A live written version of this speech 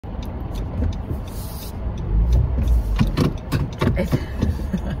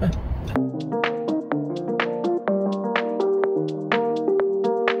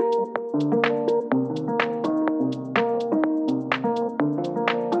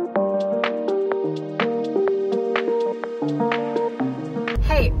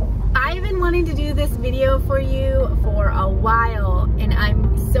Hey, I've been wanting to do this video for you for a while, and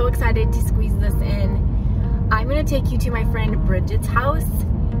I'm so excited to squeeze this in. I'm gonna take you to my friend Bridget's house,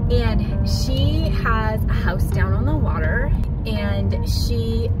 and she has a house down on the water, and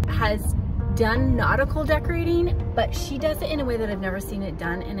she has done nautical decorating, but she does it in a way that I've never seen it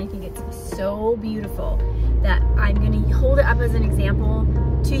done, and I think it's so beautiful that I'm gonna hold it up as an example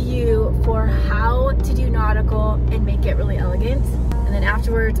to you for how to do nautical and make it really elegant. And then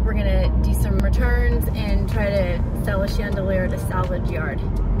afterwards, we're gonna do some returns and try to sell a chandelier at a salvage yard.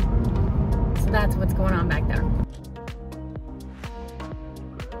 So that's what's going on back there.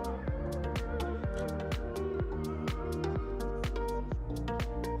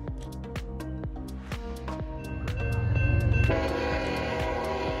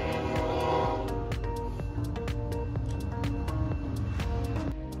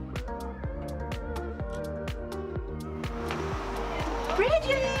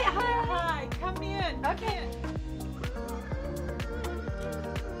 Bridget! Hi, come in. Okay.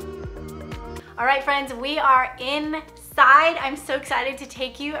 All right, friends, we are inside. I'm so excited to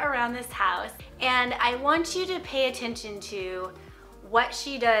take you around this house, and I want you to pay attention to what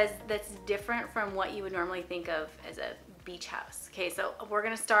she does that's different from what you would normally think of as a beach house. Okay, so we're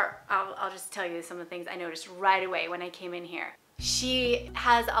gonna start, I'll just tell you some of the things I noticed right away when I came in here. She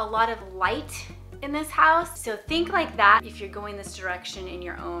has a lot of light in this house. So think like that if you're going this direction in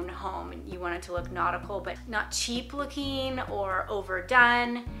your own home and you want it to look nautical, but not cheap looking or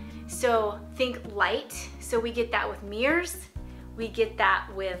overdone. So think light. So we get that with mirrors. We get that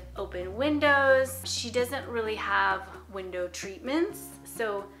with open windows. She doesn't really have window treatments,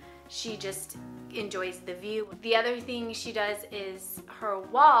 so she just enjoys the view. The other thing she does is her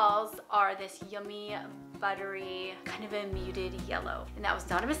walls are this yummy, buttery, kind of a muted yellow. And that was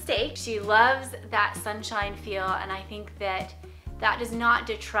not a mistake. She loves that sunshine feel, and I think that that does not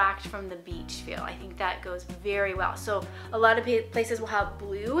detract from the beach feel. I think that goes very well. So a lot of places will have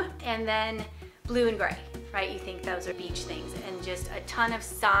blue and then blue and gray, right? You think those are beach things, and just a ton of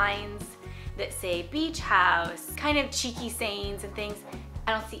signs that say beach house, kind of cheeky sayings and things.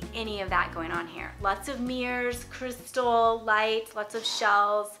 I don't see any of that going on here. Lots of mirrors, crystal, light, lots of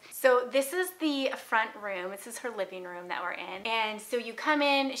shells. So this is the front room. This is her living room that we're in. And so you come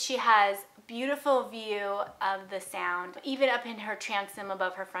in, she has beautiful view of the sound. Even up in her transom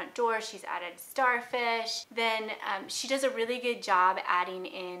above her front door, she's added starfish. Then she does a really good job adding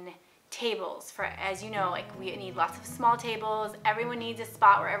in tables for, as you know, like we need lots of small tables. Everyone needs a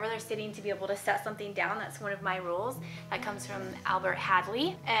spot wherever they're sitting to be able to set something down. That's one of my rules. That comes from Albert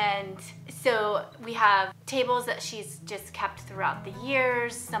Hadley. And so we have tables that she's just kept throughout the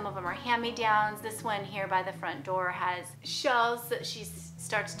years. Some of them are hand-me-downs. This one here by the front door has shells that she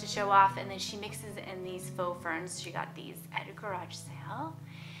starts to show off, and then she mixes in these faux ferns. She got these at a garage sale.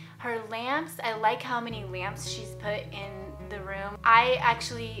 Her lamps, I like how many lamps she's put in the room. I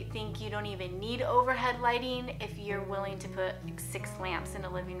actually think you don't even need overhead lighting if you're willing to put like 6 lamps in a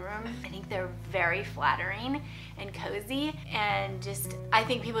living room. I think they're very flattering and cozy, and just, I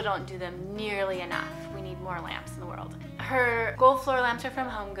think people don't do them nearly enough. We need more lamps in the world. Her gold floor lamps are from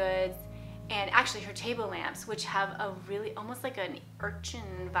HomeGoods. And actually her table lamps, which have a really, almost like an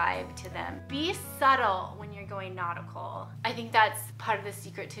urchin vibe to them. Be subtle when you're going nautical. I think that's part of the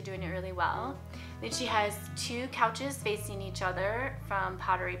secret to doing it really well. Then she has 2 couches facing each other from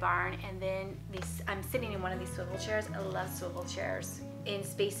Pottery Barn, and then I'm sitting in one of these swivel chairs. I love swivel chairs in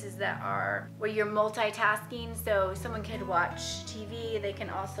spaces that are where you're multitasking, so someone could watch TV, they can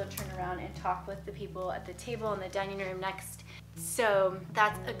also turn around and talk with the people at the table in the dining room next. So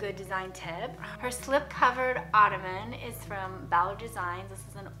that's a good design tip. Her slip-covered ottoman is from Ballard Designs. This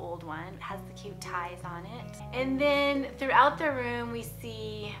is an old one. It has the cute ties on it. And then throughout the room we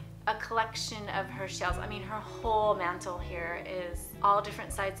see a collection of her shells. I mean, her whole mantle here is all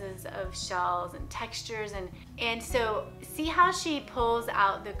different sizes of shells and textures, and so see how she pulls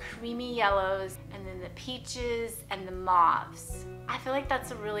out the creamy yellows and then the peaches and the mauves. I feel like that's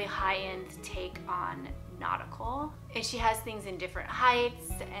a really high-end take on nautical. And she has things in different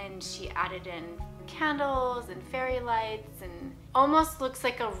heights, and she added in candles and fairy lights, and almost looks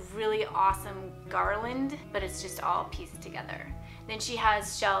like a really awesome garland, but it's just all pieced together. Then she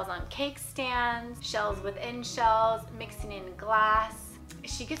has shells on cake stands, shells within shells, mixing in glass.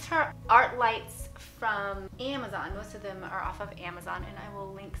 She gets her art lights from Amazon. Most of them are off of Amazon, and I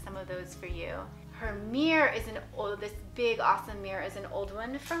will link some of those for you. Her mirror is this big awesome mirror is an old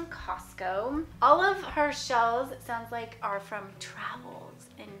one from Costco. All of her shells, it sounds like, are from travels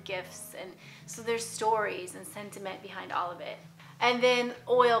and gifts, and so there's stories and sentiment behind all of it. And then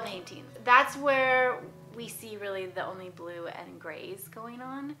oil paintings. That's where we see really the only blue and grays going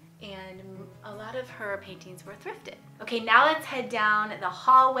on, and a lot of her paintings were thrifted. Okay, now let's head down the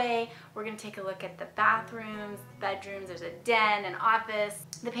hallway. We're gonna take a look at the bathrooms, bedrooms. There's a den, an office.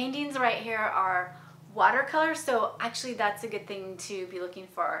 The paintings right here are watercolor, so actually that's a good thing to be looking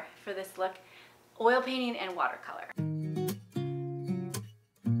for this look. Oil painting and watercolor.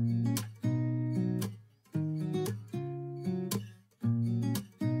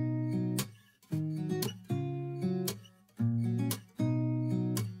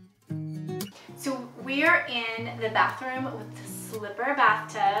 So we're in the bathroom with the slipper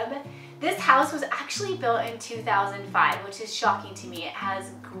bathtub. This house was actually built in 2005, which is shocking to me. It has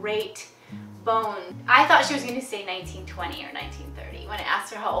great bone. I thought she was going to say 1920 or 1930 when I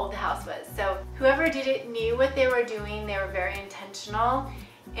asked her how old the house was. So whoever did it knew what they were doing. They were very intentional,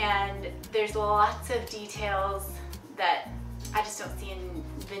 and there's lots of details that I just don't see in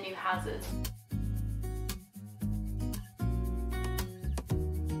the new houses.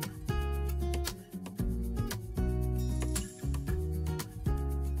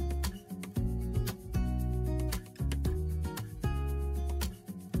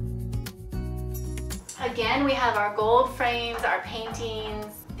 Again, we have our gold frames, our paintings.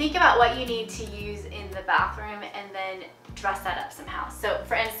 Think about what you need to use in the bathroom and then dress that up somehow. So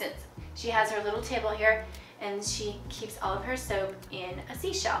for instance, she has her little table here and she keeps all of her soap in a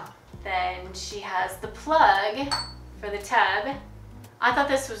seashell. Then she has the plug for the tub. I thought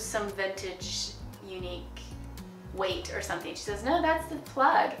this was some vintage, unique weight or something. She says, no, that's the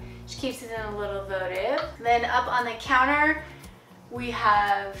plug. She keeps it in a little votive. Then up on the counter, we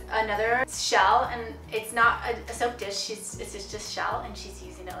have another shell, and it's not a soap dish, it's just shell, and she's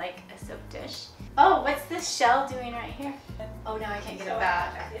using it like a soap dish. Oh, what's this shell doing right here? Oh, now I can't get it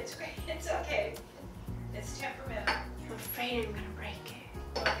back. It's great. It's okay. It's temperamental. I'm afraid I'm gonna break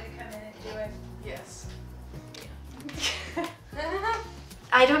it. Want me to come in and do it? Yes.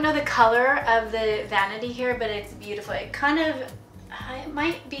 I don't know the color of the vanity here, but it's beautiful. It kind of, it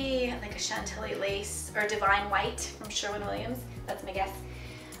might be like a Chantilly lace or divine white from Sherwin-Williams. That's my guess.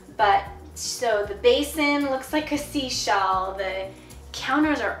 But so the basin looks like a seashell. The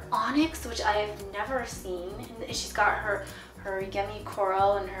counters are onyx, which I have never seen. And she's got her yummy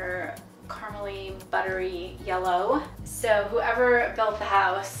coral and her caramely buttery yellow. So whoever built the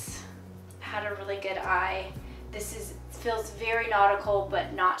house had a really good eye. This feels very nautical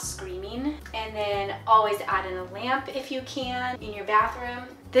but not screaming. And then always add in a lamp if you can in your bathroom.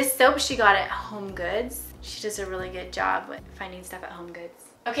 This soap she got at Home Goods. She does a really good job with finding stuff at Home Goods.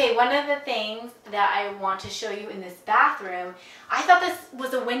 Okay, one of the things that I want to show you in this bathroom, I thought this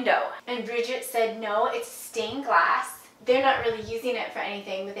was a window, and Bridget said no, it's stained glass. They're not really using it for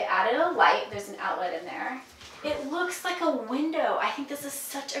anything, but they added a light. There's an outlet in there. It looks like a window. I think this is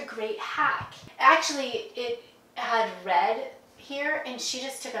such a great hack. Actually, it had red here, and she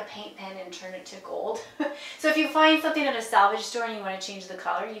just took a paint pen and turned it to gold. So if you find something at a salvage store and you want to change the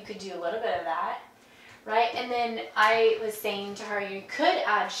color, you could do a little bit of that. Right, and then I was saying to her, you could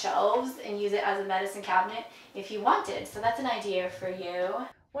add shelves and use it as a medicine cabinet if you wanted. So that's an idea for you.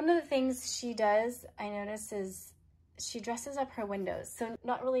 One of the things she does, I notice, is she dresses up her windows. So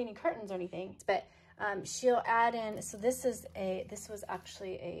not really any curtains or anything, but she'll add in, so this was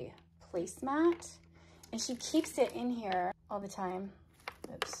actually a placemat, and she keeps it in here all the time.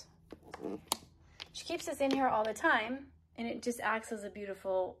 Oops. She keeps this in here all the time, and it just acts as a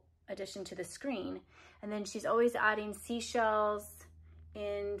beautiful addition to the screen. And then she's always adding seashells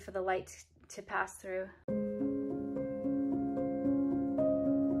in for the light to pass through.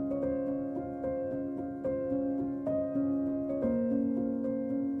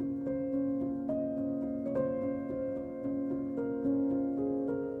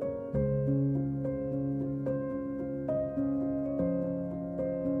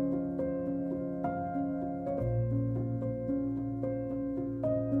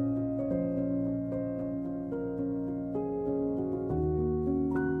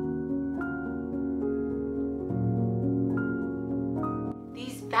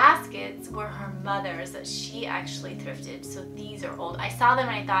 Baskets were her mother's that she actually thrifted, so these are old. I saw them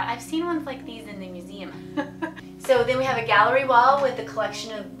and I thought, I've seen ones like these in the museum. So then we have a gallery wall with a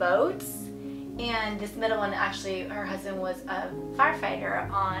collection of boats, and this middle one, actually her husband was a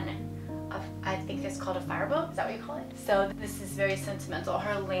firefighter on I think it's called a fireboat. Is that what you call it? So this is very sentimental.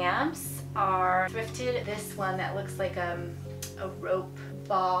 Her lamps are thrifted. This one that looks like a rope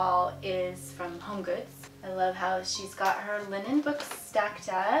ball is from Home Goods. I love how she's got her linen books stacked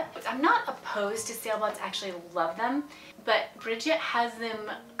up. I'm not opposed to sailboats, I actually love them, but Bridget has them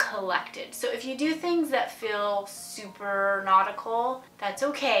collected. So if you do things that feel super nautical, that's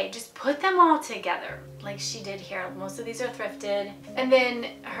okay. Just put them all together like she did here. Most of these are thrifted. And then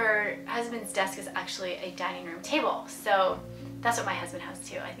her husband's desk is actually a dining room table. So that's what my husband has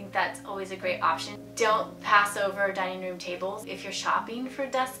too. I think that's always a great option. Don't pass over dining room tables if you're shopping for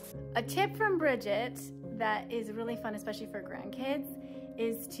desks. A tip from Bridget that is really fun, especially for grandkids,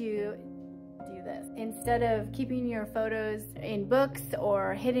 is to do this. Instead of keeping your photos in books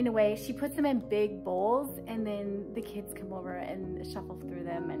or hidden away, she puts them in big bowls, and then the kids come over and shuffle through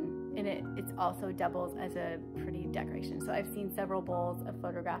them, and it also doubles as a pretty decoration. So I've seen several bowls of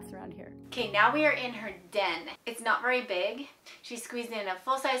photographs around here. Okay, now we are in her den. It's not very big. She squeezed in a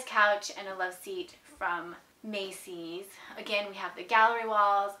full-size couch and a love seat from Macy's. Again, we have the gallery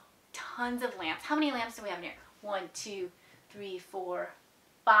walls, tons of lamps. How many lamps do we have in here? 1, 2, 3, 4,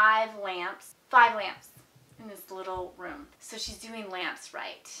 5 lamps. 5 lamps in this little room. So she's doing lamps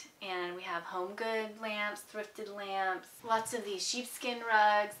right. And we have Home Good lamps, thrifted lamps, lots of these sheepskin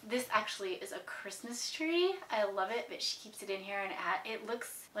rugs. This actually is a Christmas tree. I love it, but she keeps it in here and it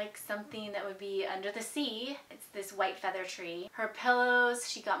looks like something that would be under the sea. It's this white feather tree. Her pillows,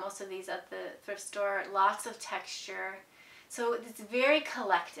 she got most of these at the thrift store. Lots of texture. So it's very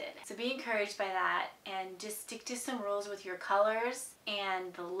collected. So be encouraged by that and just stick to some rules with your colors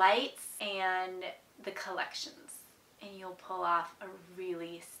and the lights and the collections. And you'll pull off a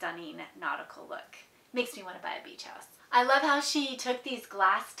really stunning nautical look. Makes me want to buy a beach house. I love how she took these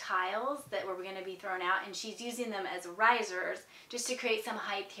glass tiles that were going to be thrown out and she's using them as risers just to create some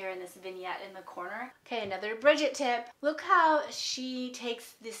height here in this vignette in the corner. Okay, another Bridget tip. Look how she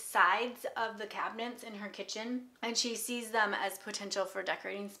takes the sides of the cabinets in her kitchen and she sees them as potential for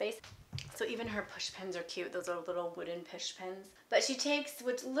decorating space. So even her push pins are cute. Those are little wooden push pins. But she takes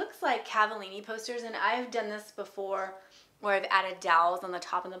what looks like Cavallini posters, and I've done this before where I've added dowels on the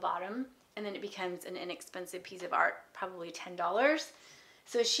top and the bottom, and then it becomes an inexpensive piece of art, probably $10.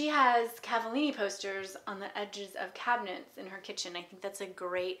 So she has Cavallini posters on the edges of cabinets in her kitchen. I think that's a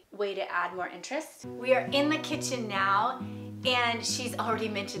great way to add more interest. We are in the kitchen now, and she's already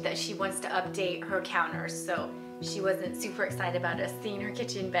mentioned that she wants to update her counters, so she wasn't super excited about us seeing her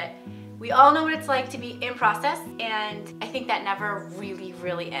kitchen, but we all know what it's like to be in process, and I think that never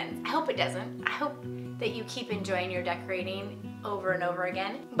really ends. I hope it doesn't. I hope that you keep enjoying your decorating over and over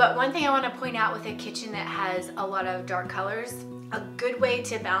again. But one thing I want to point out with a kitchen that has a lot of dark colors, a good way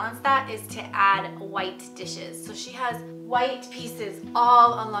to balance that is to add white dishes. So she has white pieces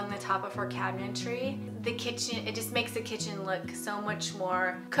all along the top of her cabinetry. The kitchen, it just makes the kitchen look so much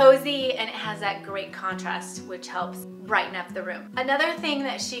more cozy, and it has that great contrast, which helps brighten up the room. Another thing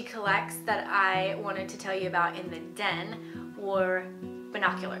that she collects that I wanted to tell you about in the den were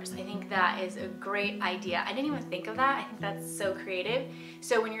binoculars. I think that is a great idea. I didn't even think of that. I think that's so creative.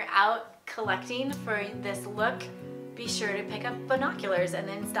 So when you're out collecting for this look, be sure to pick up binoculars and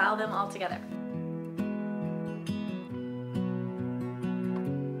then style them all together.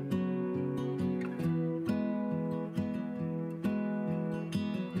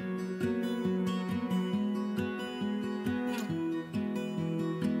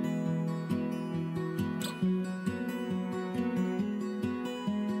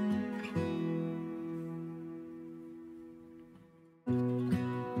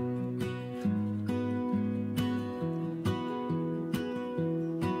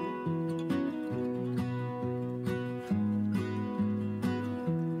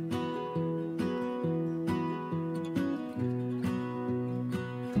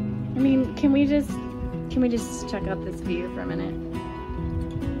 I mean, can we just check out this view for a minute?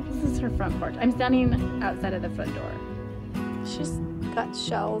 This is her front porch. I'm standing outside of the front door. She's got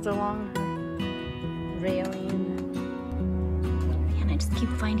shelves along her railing. And I just keep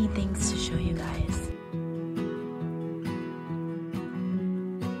finding things to show you guys.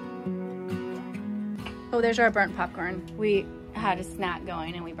 Oh, there's our burnt popcorn. We had a snack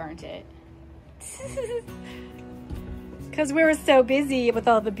going and we burnt it. Because we were so busy with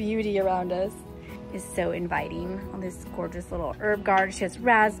all the beauty around us. It's so inviting. All this gorgeous little herb garden. She has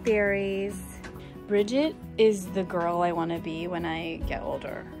raspberries. Bridget is the girl I want to be when I get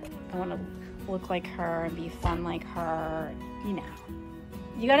older. I want to look like her and be fun like her, you know.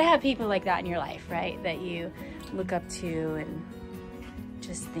 You gotta have people like that in your life, right? That you look up to and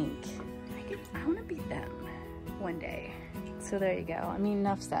just think, I want to be them one day. So there you go. I mean,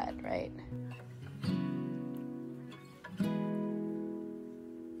 enough said, right?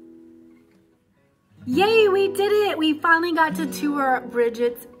 Yay, we did it. We finally got to tour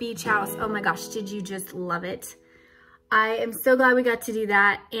Bridget's beach house. Oh my gosh, did you just love it? I am so glad we got to do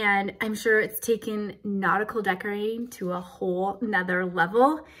that, and I'm sure it's taken nautical decorating to a whole nother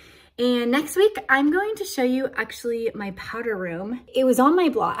level. And next week, I'm going to show you actually my powder room. It was on my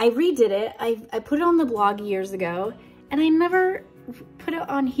blog. I redid it. I put it on the blog years ago, and I never put it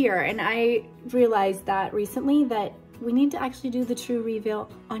on here. And I realized that recently that we need to actually do the true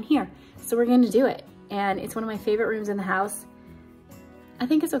reveal on here. So we're going to do it. And it's one of my favorite rooms in the house. I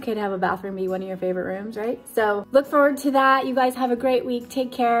think it's okay to have a bathroom be one of your favorite rooms, right? So look forward to that. You guys have a great week.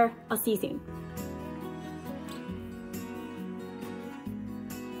 Take care. I'll see you soon.